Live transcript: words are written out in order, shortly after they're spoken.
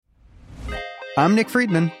I'm Nick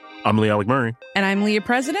Friedman. I'm Lee Alec Murray. And I'm Leah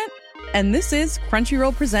President. And this is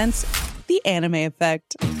Crunchyroll Presents The Anime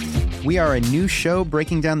Effect. We are a new show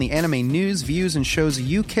breaking down the anime news, views, and shows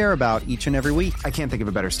you care about each and every week. I can't think of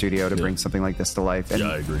a better studio to bring something like this to life. And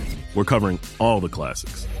I agree. We're covering all the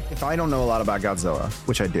classics. if I don't know a lot about Godzilla,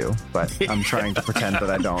 which I do, but I'm trying to pretend that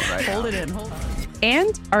I don't right now. Hold it in, hold on.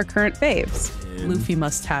 And our current faves. Luffy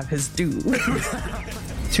must have his due.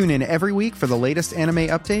 Tune in every week for the latest anime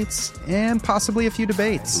updates and possibly a few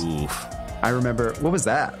debates. Oof. I remember, what was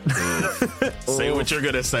that? Say what you're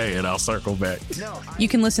going to say and I'll circle back. You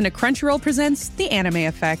can listen to Crunchyroll Presents The Anime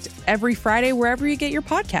Effect every Friday wherever you get your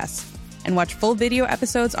podcasts. And watch full video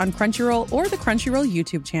episodes on Crunchyroll or the Crunchyroll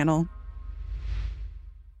YouTube channel.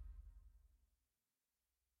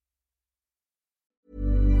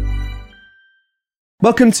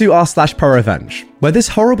 Welcome to r/Pro Revenge, where this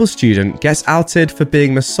horrible student gets outed for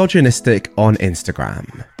being misogynistic on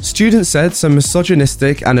Instagram. Student said some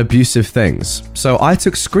misogynistic and abusive things, so I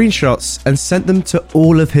took screenshots and sent them to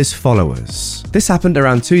all of his followers. This happened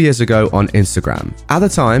around 2 years ago on Instagram. At the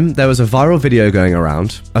time, there was a viral video going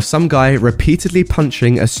around of some guy repeatedly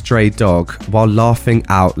punching a stray dog while laughing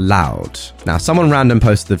out loud. Now, someone random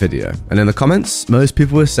posted the video, and in the comments, most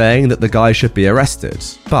people were saying that the guy should be arrested.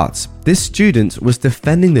 But this student was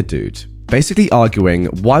defending the dude, basically arguing,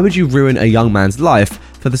 why would you ruin a young man's life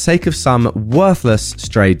for the sake of some worthless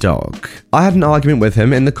stray dog? I had an argument with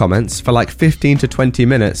him in the comments for like 15 to 20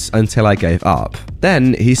 minutes until I gave up.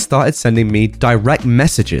 Then he started sending me direct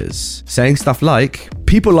messages, saying stuff like,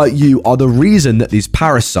 people like you are the reason that these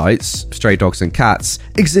parasites, stray dogs and cats,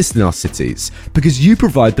 exist in our cities, because you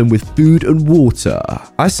provide them with food and water.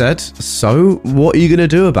 I said, so what are you gonna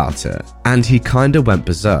do about it? And he kinda went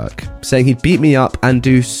berserk, saying he'd beat me up and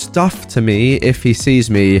do stuff to me if he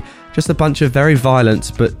sees me. Just a bunch of very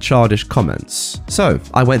violent but childish comments. So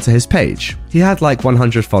I went to his page. He had like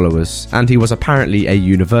 100 followers, and he was apparently a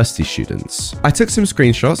university student. I took some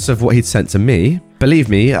screenshots of what he'd sent to me. Believe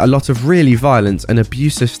me, a lot of really violent and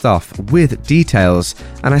abusive stuff with details,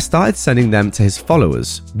 and I started sending them to his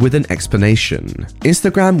followers with an explanation.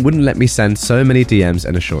 Instagram wouldn't let me send so many DMs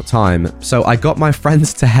in a short time, so I got my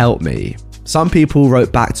friends to help me. Some people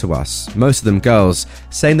wrote back to us, most of them girls,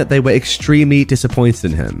 saying that they were extremely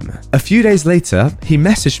disappointed in him. A few days later, he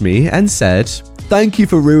messaged me and said, "Thank you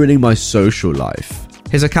for ruining my social life."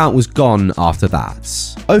 His account was gone after that.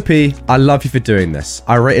 OP, I love you for doing this.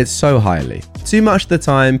 I rate it so highly. Too much of the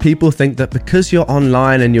time, people think that because you're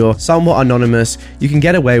online and you're somewhat anonymous, you can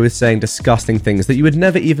get away with saying disgusting things that you would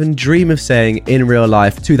never even dream of saying in real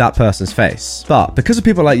life to that person's face. But because of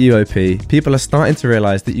people like you, OP, people are starting to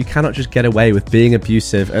realize that you cannot just get away with being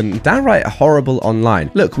abusive and downright horrible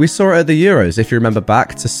online. Look, we saw it at the Euros. If you remember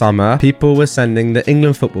back to summer, people were sending the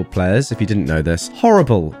England football players, if you didn't know this,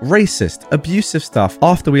 horrible, racist, abusive stuff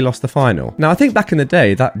after we lost the final. Now, I think back in the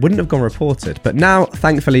day, that wouldn't have gone reported, but now,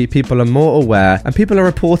 thankfully, people are more aware and people are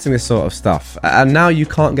reporting this sort of stuff, and now you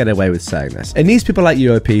can't get away with saying this. It needs people like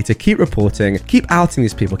you, OP, to keep reporting, keep outing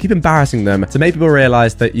these people, keep embarrassing them, to make people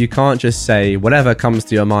realize that you can't just say whatever comes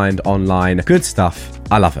to your mind online. Good stuff.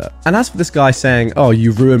 I love it. And as for this guy saying, oh,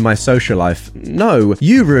 you ruined my social life. No,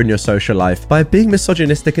 you ruined your social life by being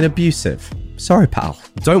misogynistic and abusive. Sorry, pal.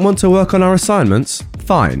 Don't want to work on our assignments?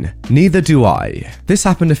 Fine. Neither do I. This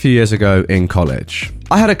happened a few years ago in college.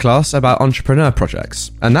 I had a class about entrepreneur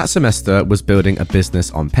projects, and that semester was building a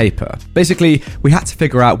business on paper. Basically, we had to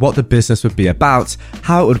figure out what the business would be about,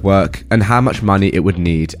 how it would work, and how much money it would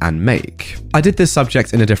need and make. I did this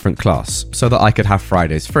subject in a different class, so that I could have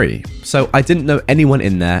Fridays free. So I didn't know anyone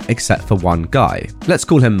in there except for one guy. Let's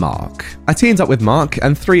call him Mark. I teamed up with Mark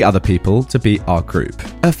and 3 other people to be our group.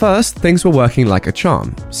 At first, things were working like a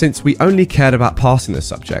charm, since we only cared about passing the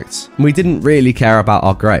subject, and we didn't really care about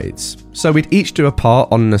our grades. So we'd each do a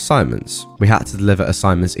part on an assignment. We had to deliver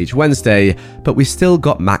assignments each Wednesday, but we still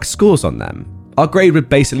got max scores on them. Our grade would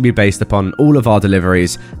basically be based upon all of our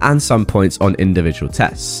deliveries and some points on individual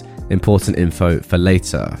tests. Important info for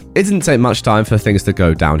later. It didn't take much time for things to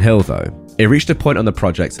go downhill though. It reached a point on the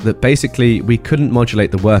project that basically we couldn't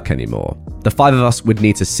modulate the work anymore. The 5 of us would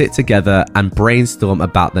need to sit together and brainstorm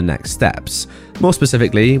about the next steps. More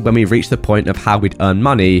specifically, when we reached the point of how we'd earn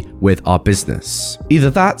money with our business. Either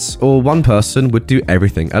that, or one person would do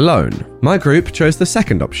everything alone. My group chose the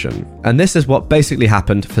second option, and this is what basically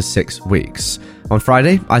happened for 6 weeks. On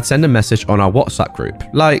Friday, I'd send a message on our WhatsApp group,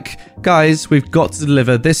 like, guys, we've got to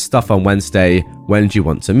deliver this stuff on Wednesday, when do you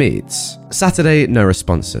want to meet? Saturday, no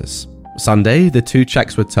responses. Sunday, the 2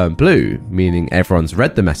 checks would turn blue, meaning everyone's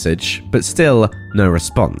read the message, but still no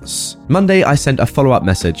response. Monday, I sent a follow-up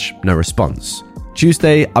message, no response.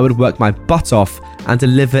 Tuesday, I would work my butt off and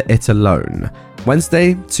deliver it alone.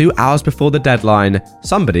 Wednesday, 2 hours before the deadline,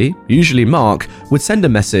 somebody, usually Mark, would send a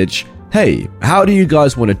message, "Hey, how do you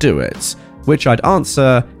guys want to do it?" Which I'd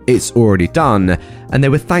answer, "It's already done," and they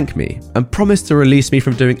would thank me and promise to release me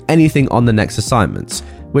from doing anything on the next assignment,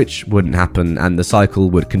 which wouldn't happen and the cycle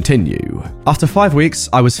would continue. After 5 weeks,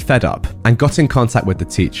 I was fed up and got in contact with the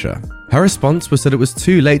teacher. Her response was that it was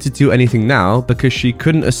too late to do anything now because she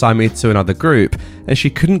couldn't assign me to another group and she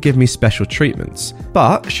couldn't give me special treatments.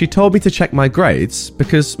 But she told me to check my grades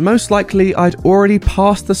because most likely I'd already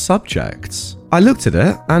passed the subject. I looked at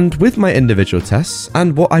it, and with my individual tests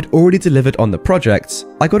and what I'd already delivered on the project,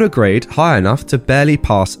 I got a grade high enough to barely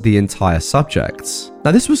pass the entire subject.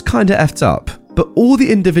 Now this was kinda effed up, but all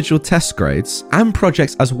the individual test grades and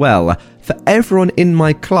projects as well for everyone in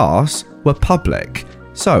my class were public.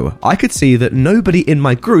 So I could see that nobody in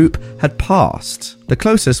my group had passed. The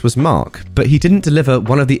closest was Mark, but he didn't deliver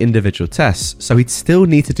one of the individual tests, so he'd still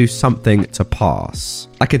need to do something to pass.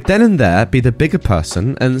 I could then and there be the bigger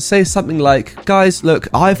person and say something like, "Guys, look,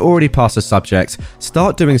 I've already passed a subject,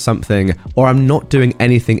 start doing something, or I'm not doing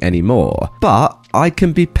anything anymore." But I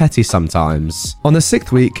can be petty sometimes. On the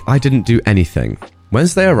 6th week, I didn't do anything.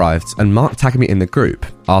 Wednesday arrived and Mark tagged me in the group,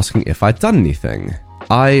 asking if I'd done anything.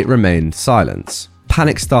 I remained silent.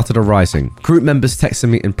 Panic started arising. Group members texted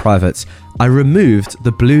me in private. I removed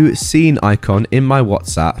the blue scene icon in my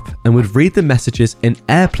WhatsApp and would read the messages in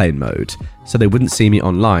airplane mode so they wouldn't see me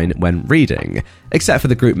online when reading, except for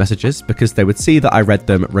the group messages because they would see that I read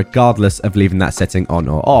them regardless of leaving that setting on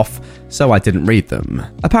or off, so I didn't read them.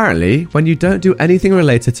 Apparently, when you don't do anything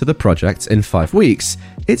related to the project in 5 weeks,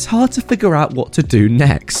 it's hard to figure out what to do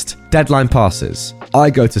next. Deadline passes.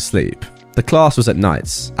 I go to sleep. The class was at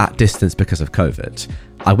nights, at distance because of COVID.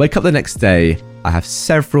 I wake up the next day, I have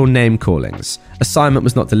several name callings, assignment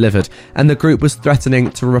was not delivered, and the group was threatening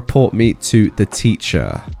to report me to the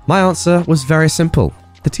teacher. My answer was very simple.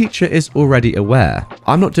 The teacher is already aware.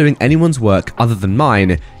 I'm not doing anyone's work other than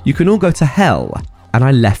mine. You can all go to hell. And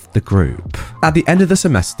I left the group. At the end of the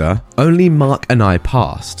semester, only Mark and I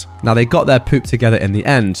passed. Now they got their poop together in the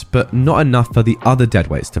end, but not enough for the other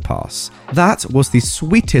deadweights to pass. That was the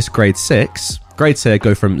sweetest grade 6. Grades here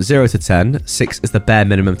go from 0 to 10, 6 is the bare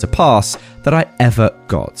minimum to pass, that I ever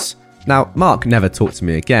got. Now, Mark never talked to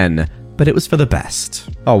me again, but it was for the best.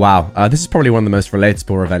 Oh wow, this is probably one of the most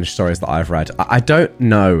relatable revenge stories that I've read. I don't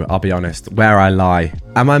know, I'll be honest, where I lie.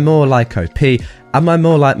 Am I more like OP? Am I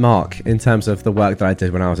more like Mark in terms of the work that I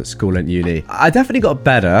did when I was at school and uni? I definitely got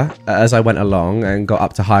better as I went along and got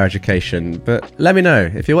up to higher education, but let me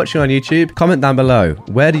know. If you're watching on YouTube, comment down below.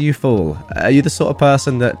 Where do you fall? Are you the sort of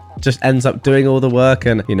person that just ends up doing all the work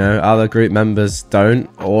and, you know, other group members don't?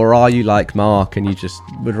 Or are you like Mark and you just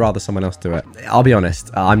would rather someone else do it? I'll be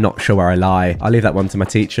honest, I'm not sure where I lie. I'll leave that one to my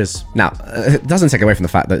teachers. Now, it doesn't take away from the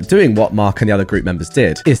fact that doing what Mark and the other group members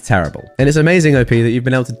did is terrible. And it's amazing, OP, that you've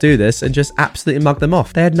been able to do this and just absolutely mug them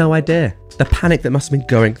off. They had no idea. The panic that must have been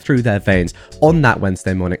going through their veins on that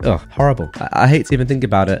Wednesday morning. Ugh, horrible. I hate to even think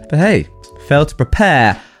about it. But hey, fail to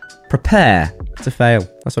prepare to fail.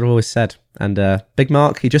 That's what I've always said. And Big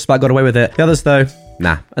Mark, he just about got away with it. The others, though,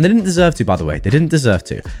 nah. And they didn't deserve to, by the way. They didn't deserve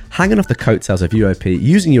to. Hanging off the coattails of UOP,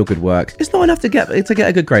 using your good work, is not enough to get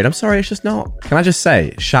a good grade. I'm sorry, it's just not. Can I just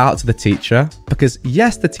say, shout out to the teacher? Because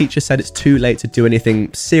yes, the teacher said it's too late to do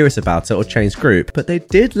anything serious about it or change group, but they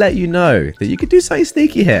did let you know that you could do something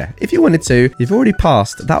sneaky here. If you wanted to, you've already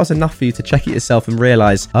passed. That was enough for you to check it yourself and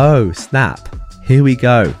realize, oh, snap. Here we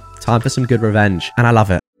go. Time for some good revenge. And I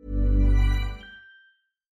love it.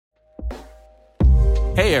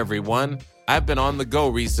 Hey everyone, I've been on the go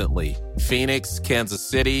recently. Phoenix, Kansas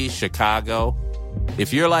City, Chicago.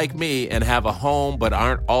 If you're like me and have a home but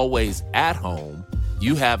aren't always at home,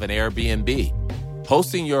 you have an Airbnb.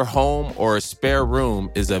 Hosting your home or a spare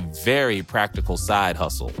room is a very practical side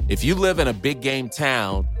hustle. If you live in a big game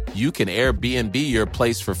town, you can Airbnb your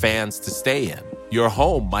place for fans to stay in. Your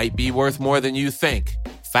home might be worth more than you think.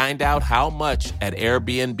 Find out how much at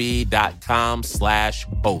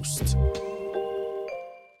airbnb.com/host.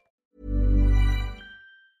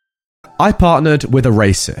 I partnered with a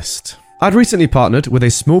racist. I'd recently partnered with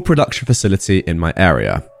a small production facility in my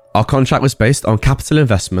area. Our contract was based on capital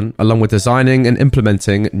investment along with designing and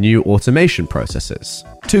implementing new automation processes.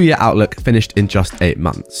 2-year outlook finished in just 8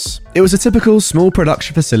 months. It was a typical small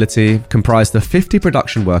production facility comprised of 50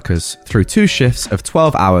 production workers through 2 shifts of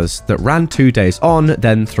 12 hours that ran 2 days on,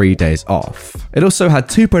 then 3 days off. It also had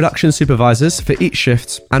 2 production supervisors for each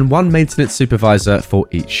shift and 1 maintenance supervisor for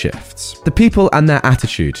each shift. The people and their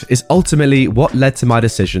attitude is ultimately what led to my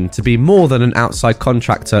decision to be more than an outside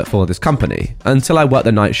contractor for this company, until I worked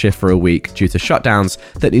the night shift for a week due to shutdowns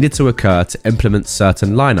that needed to occur to implement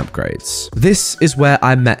certain line upgrades. This is where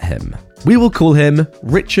I met him. We will call him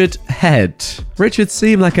Richard Head. Richard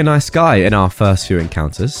seemed like a nice guy in our first few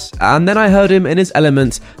encounters, and then I heard him in his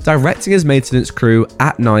element directing his maintenance crew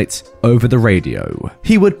at night over the radio.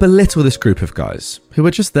 He would belittle this group of guys who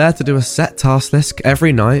were just there to do a set task list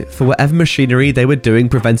every night for whatever machinery they were doing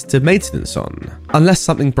preventative maintenance on, unless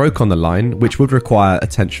something broke on the line, which would require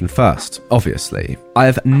attention first, obviously. I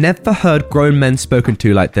have never heard grown men spoken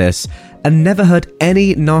to like this, and never heard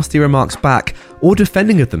any nasty remarks back or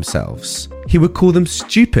defending of themselves. He would call them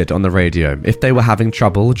stupid on the radio if they were having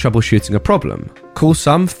trouble troubleshooting a problem, call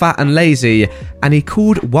some fat and lazy, and he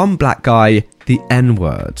called one black guy the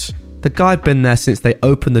N-word. The guy had been there since they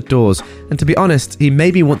opened the doors, and to be honest, he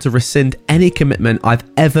made me want to rescind any commitment I've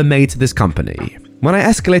ever made to this company. When I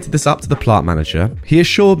escalated this up to the plant manager, he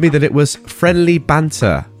assured me that it was friendly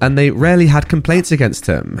banter and they rarely had complaints against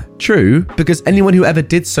him. True, because anyone who ever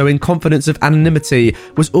did so in confidence of anonymity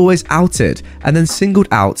was always outed and then singled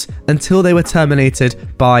out until they were terminated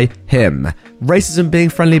by him. Racism being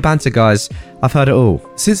friendly banter, guys. I've heard it all.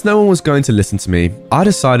 Since no one was going to listen to me, I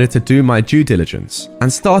decided to do my due diligence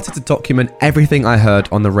and started to document everything I heard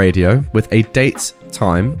on the radio with a date,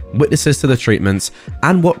 time, witnesses to the treatments,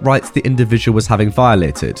 and what rights the individual was having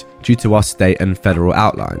violated due to our state and federal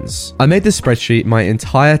outlines. I made this spreadsheet my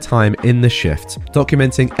entire time in the shift,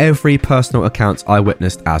 documenting every personal account I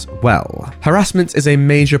witnessed as well. Harassment is a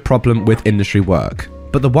major problem with industry work,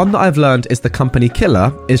 but the one that I've learned is the company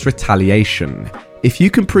killer is retaliation. If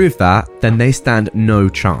you can prove that, then they stand no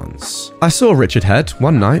chance. I saw Richard Head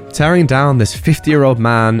one night tearing down this 50-year-old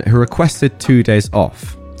man who requested 2 days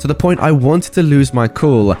off, to the point I wanted to lose my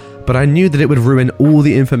cool, but I knew that it would ruin all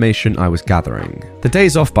the information I was gathering. The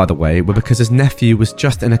days off, by the way, were because his nephew was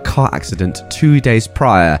just in a car accident 2 days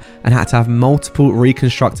prior and had to have multiple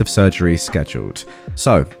reconstructive surgeries scheduled.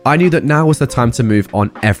 So, I knew that now was the time to move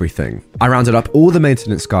on everything. I rounded up all the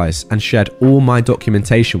maintenance guys and shared all my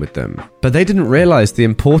documentation with them. But they didn't realize the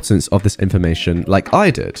importance of this information like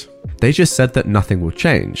I did. They just said that nothing will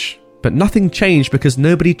change. But nothing changed because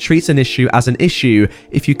nobody treats an issue as an issue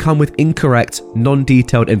if you come with incorrect,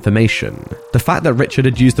 non-detailed information. The fact that Richard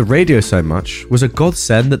had used the radio so much was a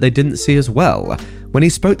godsend that they didn't see as well. When he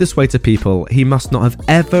spoke this way to people, he must not have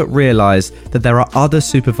ever realized that there are other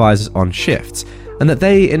supervisors on shift, and that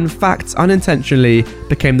they, in fact, unintentionally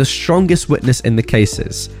became the strongest witness in the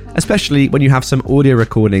cases, especially when you have some audio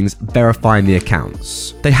recordings verifying the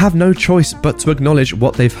accounts. They have no choice but to acknowledge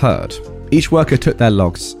what they've heard. Each worker took their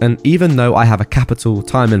logs, and even though I have a capital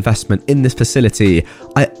time investment in this facility,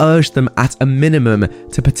 I urged them at a minimum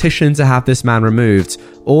to petition to have this man removed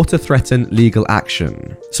or to threaten legal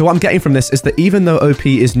action. So what I'm getting from this is that even though OP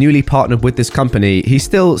is newly partnered with this company, he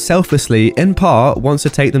still selflessly, in part, wants to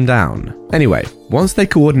take them down. Anyway, once they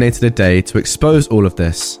coordinated a day to expose all of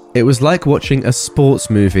this, it was like watching a sports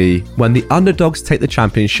movie when the underdogs take the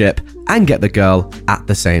championship and get the girl at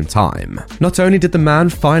the same time. Not only did the man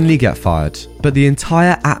finally get fired, but the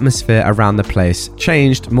entire atmosphere around the place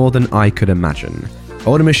changed more than I could imagine.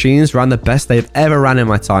 All the machines ran the best they've ever ran in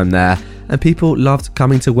my time there, and people loved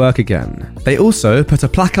coming to work again. They also put a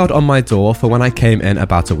placard on my door for when I came in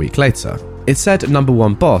about a week later. It said number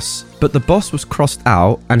 1 boss, but the boss was crossed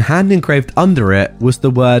out and hand engraved under it was the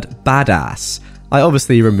word badass. I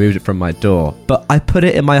obviously removed it from my door, but I put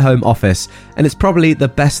it in my home office, and it's probably the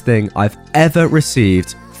best thing I've ever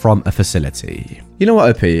received from a facility. You know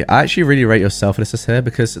what, OP? I actually really rate your selflessness here,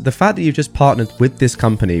 because the fact that you've just partnered with this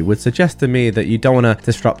company would suggest to me that you don't want to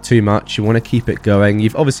disrupt too much, you want to keep it going.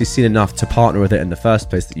 You've obviously seen enough to partner with it in the first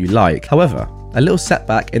place that you like. However, a little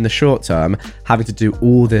setback in the short term, having to do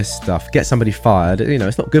all this stuff, get somebody fired,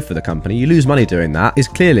 it's not good for the company. You lose money doing that, is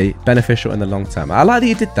clearly beneficial in the long term. I like that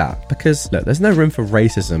you did that, because look, there's no room for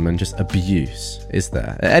racism and just abuse, is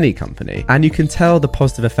there, at any company? And you can tell the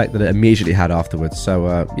positive effect that it immediately had afterwards.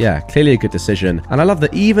 So yeah, clearly a good decision. And I love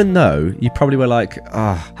that even though you probably were like,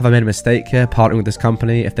 have I made a mistake here partnering with this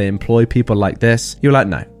company? If they employ people like this, you're like,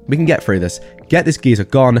 no, we can get through this. Get this geezer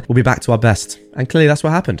gone. We'll be back to our best. And clearly that's what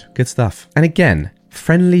happened. Good stuff. And again,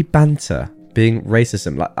 friendly banter being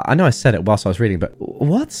racism. Like, I know I said it whilst I was reading, but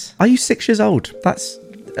what? Are you 6 years old? That's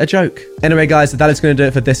a joke. Anyway, guys, that is going to do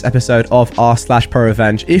it for this episode of r/Pro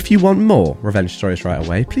Revenge. If you want more revenge stories right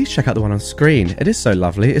away, please check out the one on screen. It is so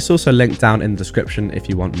lovely. It's also linked down in the description if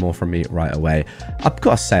you want more from me right away. I've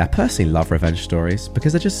got to say, I personally love revenge stories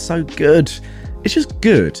because they're just so good. It's just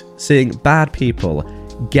good seeing bad people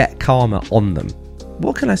get karma on them.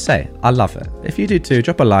 What can I say? I love it. If you do too,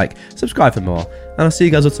 drop a like, subscribe for more, and I'll see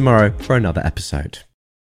you guys all tomorrow for another episode.